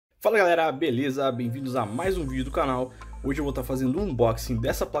Fala galera, beleza? Bem-vindos a mais um vídeo do canal. Hoje eu vou estar fazendo um unboxing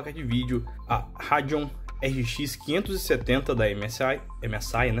dessa placa de vídeo, a Radeon RX 570 da MSI,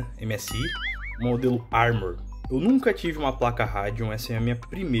 modelo Armor. Eu nunca tive uma placa Radeon, essa é a minha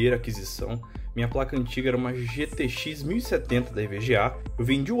primeira aquisição. Minha placa antiga era uma GTX 1070 da EVGA. Eu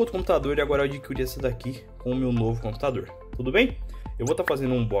vendi o outro computador e agora eu adquiri essa daqui com o meu novo computador. Tudo bem? Eu vou estar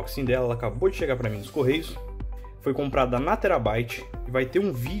fazendo um unboxing dela, ela acabou de chegar para mim nos correios. Foi comprada na Terabyte e vai ter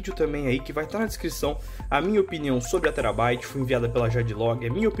um vídeo também aí que vai estar na descrição. A minha opinião sobre a Terabyte foi enviada pela Jadlog,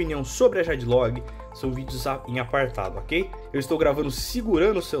 a minha opinião sobre a Jadlog são vídeos em apartado, ok? Eu estou gravando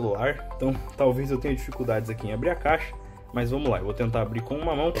segurando o celular, então talvez eu tenha dificuldades aqui em abrir a caixa, mas vamos lá, eu vou tentar abrir com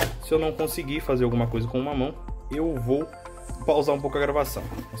uma mão. Se eu não conseguir fazer alguma coisa com uma mão, eu vou pausar um pouco a gravação,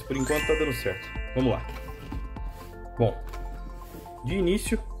 mas por enquanto tá dando certo. Vamos lá. Bom, de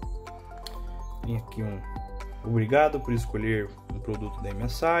início, tem aqui obrigado por escolher um produto da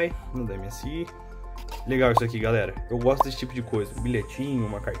MSI. Legal isso aqui, galera. Eu gosto desse tipo de coisa. Um bilhetinho,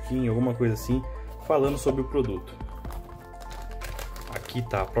 uma cartinha, alguma coisa assim, falando sobre o produto. Aqui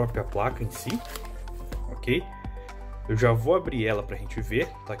tá a própria placa em si, ok? Eu já vou abrir ela pra gente ver.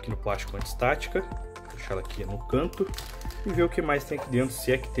 Tá aqui no plástico anti-estática. Vou deixar ela aqui no canto e ver o que mais tem aqui dentro,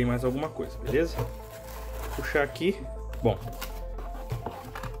 se é que tem mais alguma coisa, beleza? Vou puxar aqui. Bom,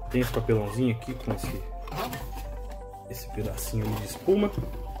 tem esse papelãozinho aqui com esse pedacinho de espuma.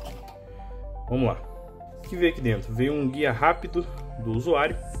 Vamos lá. O que veio aqui dentro? Veio um guia rápido do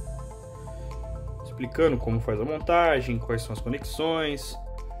usuário, explicando como faz a montagem, quais são as conexões.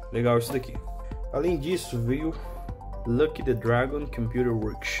 Legal isso daqui. Além disso, veio Lucky the Dragon Computer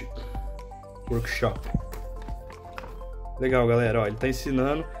Workshop. Legal, galera. Ó, ele tá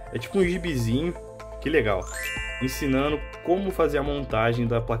ensinando, é tipo um gibizinho, que legal, ensinando como fazer a montagem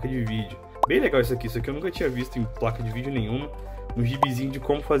da placa de vídeo. Bem legal isso aqui eu nunca tinha visto em placa de vídeo nenhuma, um gibizinho de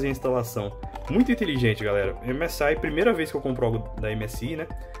como fazer a instalação. Muito inteligente, galera. MSI, primeira vez que eu compro algo da MSI, né?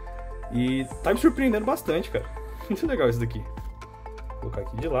 E tá me surpreendendo bastante, cara. Muito legal isso daqui. Vou colocar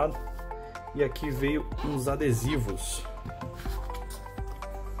aqui de lado. E aqui veio uns adesivos,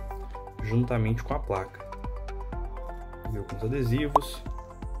 juntamente com a placa. Veio com os adesivos.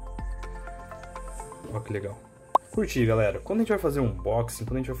 Olha que legal. Curti, galera. Quando a gente vai fazer um unboxing,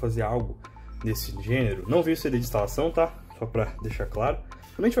 quando a gente vai fazer algo desse gênero, não veio CD de instalação, tá? Só pra deixar claro.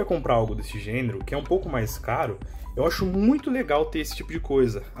 Quando a gente vai comprar algo desse gênero, que é um pouco mais caro, eu acho muito legal ter esse tipo de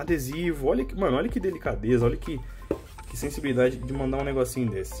coisa. Adesivo, olha que, mano, olha que delicadeza, olha que sensibilidade de mandar um negocinho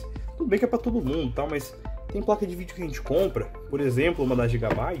desse. Tudo bem que é pra todo mundo, tá? Mas tem placa de vídeo que a gente compra, por exemplo, uma da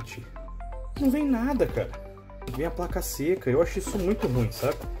Gigabyte, não vem nada, cara. Vem a placa seca, eu acho isso muito ruim,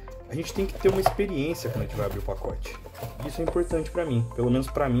 sabe? A gente tem que ter uma experiência quando a gente vai abrir o pacote. Isso é importante pra mim, pelo menos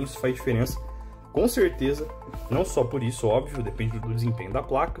pra mim isso faz diferença. Com certeza, não só por isso, óbvio, depende do desempenho da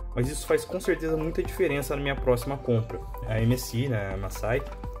placa, mas isso faz com certeza muita diferença na minha próxima compra. A MSI, né, MSI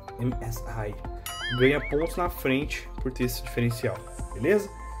ganha pontos na frente por ter esse diferencial, beleza?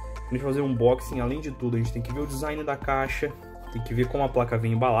 Quando a gente fazer um unboxing, além de tudo, a gente tem que ver o design da caixa, tem que ver como a placa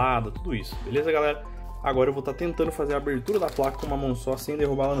vem embalada, tudo isso, beleza, galera? Agora eu vou estar tentando fazer a abertura da placa com uma mão só, sem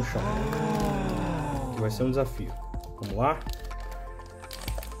derrubar ela no chão. Que vai ser um desafio. Vamos lá.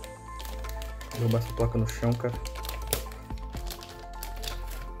 Derrubar essa placa no chão, cara.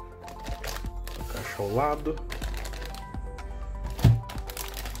 A caixa ao lado.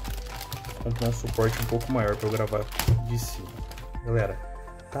 Vou comprar um suporte um pouco maior para eu gravar de cima. Galera,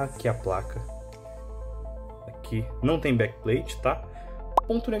 tá aqui a placa. Aqui não tem backplate, tá?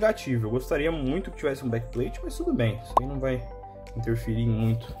 Ponto negativo, eu gostaria muito que tivesse um backplate, mas tudo bem, isso aí não vai interferir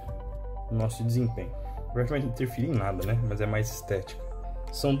muito no nosso desempenho. Não vai interferir em nada, né? Mas é mais estética.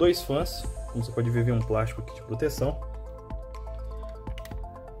 São dois fãs, como você pode ver, vem um plástico aqui de proteção.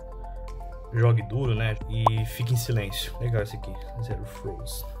 Jogue duro, né? E fique em silêncio. Legal esse aqui, Zero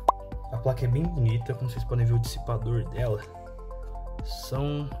Froze. A placa é bem bonita, como vocês podem ver o dissipador dela.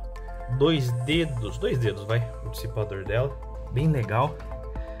 São dois dedos vai, o dissipador dela. Bem legal.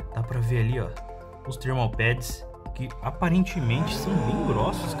 Dá pra ver ali, ó, os thermal pads, que aparentemente são bem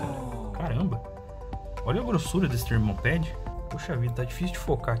grossos, cara. Caramba. Olha a grossura desse thermal pad. Puxa vida, tá difícil de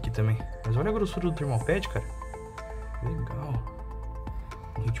focar aqui também. Mas olha a grossura do thermal pad, cara. Legal.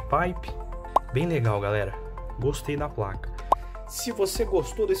 Heat pipe. Bem legal, galera. Gostei da placa. Se você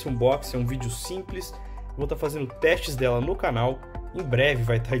gostou desse unboxing, é um vídeo simples. Eu vou estar fazendo testes dela no canal. Em breve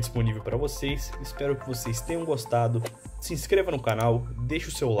vai estar disponível para vocês. Espero que vocês tenham gostado. Se inscreva no canal, deixe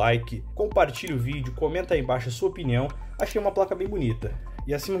o seu like, compartilhe o vídeo, comenta aí embaixo a sua opinião. Achei uma placa bem bonita.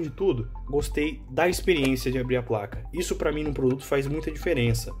 E acima de tudo, gostei da experiência de abrir a placa. Isso para mim no produto faz muita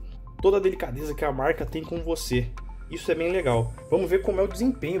diferença. Toda a delicadeza que a marca tem com você. Isso é bem legal. Vamos ver como é o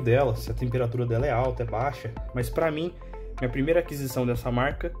desempenho dela, se a temperatura dela é alta, é baixa. Mas pra mim, minha primeira aquisição dessa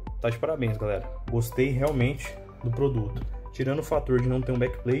marca, tá de parabéns, galera. Gostei realmente do produto. Tirando o fator de não ter um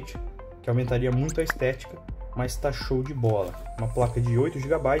backplate, que aumentaria muito a estética, mas tá show de bola. Uma placa de 8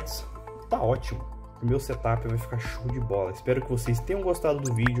 GB, tá ótimo. O meu setup vai ficar show de bola. Espero que vocês tenham gostado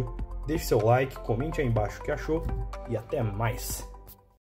do vídeo. Deixe seu like, comente aí embaixo o que achou e até mais.